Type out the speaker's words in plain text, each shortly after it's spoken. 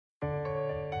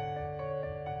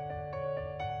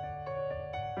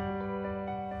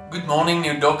Good morning,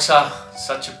 New Doxa.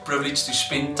 Such a privilege to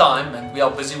spend time, and we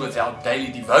are busy with our daily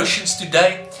devotions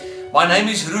today. My name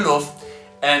is Roelof,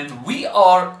 and we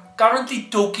are currently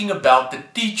talking about the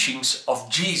teachings of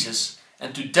Jesus,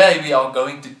 and today we are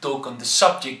going to talk on the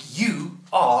subject, You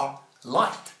Are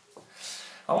Light.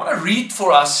 I want to read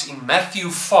for us in Matthew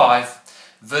 5,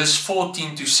 verse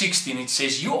 14 to 16. It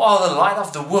says, You are the light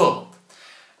of the world.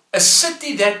 A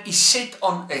city that is set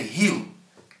on a hill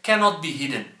cannot be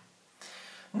hidden.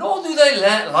 Nor do they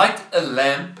light a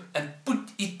lamp and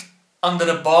put it under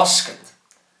a basket,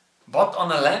 but on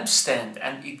a lampstand,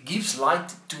 and it gives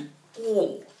light to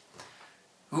all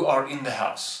who are in the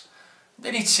house.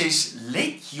 Then it says,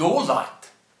 Let your light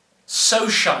so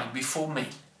shine before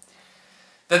men,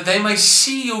 that they may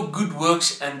see your good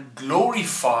works and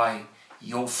glorify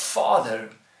your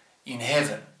Father in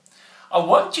heaven. I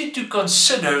want you to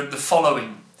consider the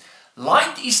following.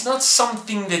 Light is not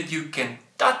something that you can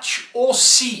touch or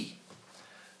see.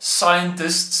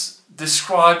 Scientists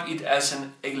describe it as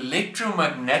an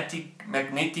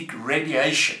electromagnetic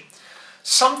radiation,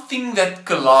 something that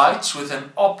collides with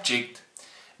an object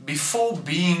before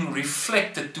being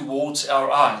reflected towards our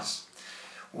eyes.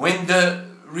 When the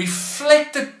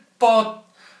reflected part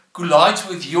collides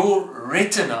with your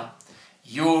retina,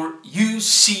 you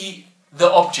see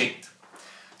the object.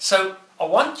 So I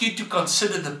want you to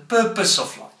consider the purpose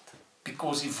of light.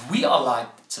 Because if we are light,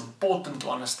 it's important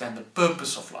to understand the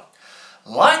purpose of light.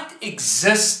 Light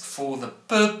exists for the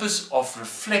purpose of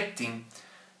reflecting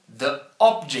the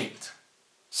object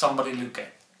somebody look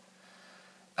at.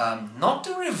 Not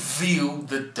to reveal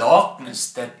the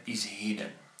darkness that is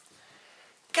hidden.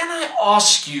 Can I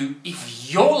ask you,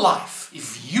 if your life,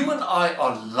 if you and I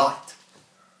are light,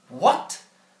 what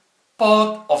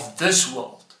part of this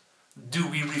world do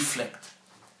we reflect?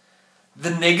 The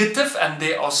negative, and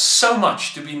there are so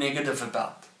much to be negative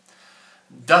about.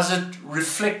 Does it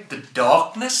reflect the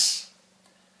darkness?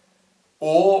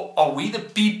 Or are we the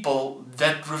people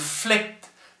that reflect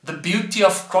the beauty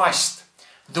of Christ,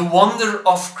 the wonder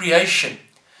of creation?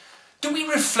 Do we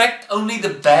reflect only the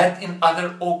bad in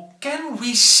others, or can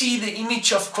we see the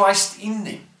image of Christ in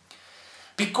them?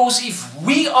 Because if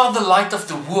we are the light of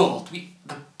the world,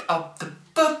 the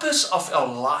purpose of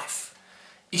our life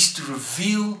is to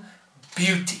reveal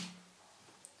beauty.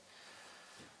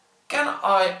 Can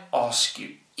I ask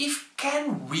you,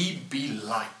 can we be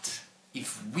light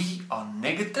if we are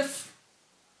negative,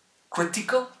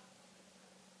 critical,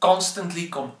 constantly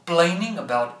complaining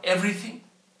about everything?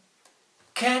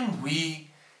 Can we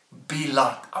be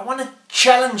light? I want to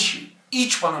challenge you,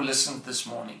 each one who listens this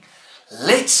morning.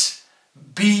 Let's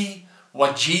be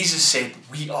what Jesus said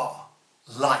we are,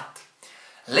 light.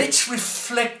 Let's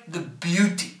reflect the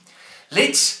beauty.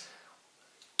 Let's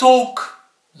talk,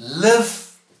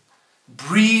 live,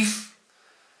 breathe,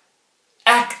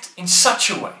 act in such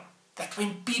a way that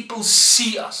when people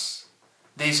see us,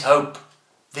 there's hope,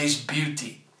 there's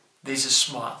beauty, there's a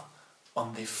smile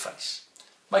on their face.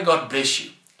 May God bless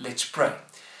you. Let's pray.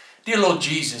 Dear Lord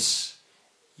Jesus,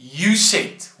 you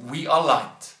said we are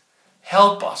light.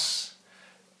 Help us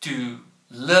to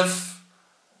live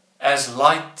as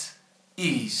light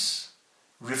is,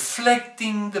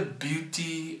 reflecting the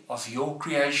beauty of your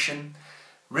creation,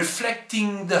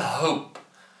 reflecting the hope,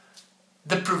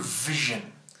 the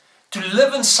provision, to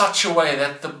live in such a way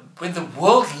that when the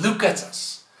world look at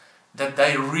us, that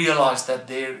they realize that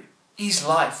there is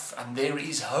life and there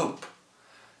is hope,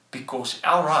 because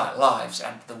our lives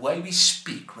and the way we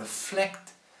speak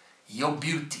reflect your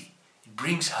beauty. It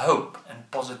brings hope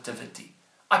and positivity.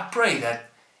 I pray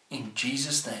that in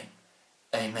Jesus' name,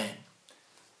 amen.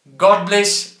 God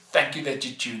bless. Thank you that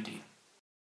you tuned in.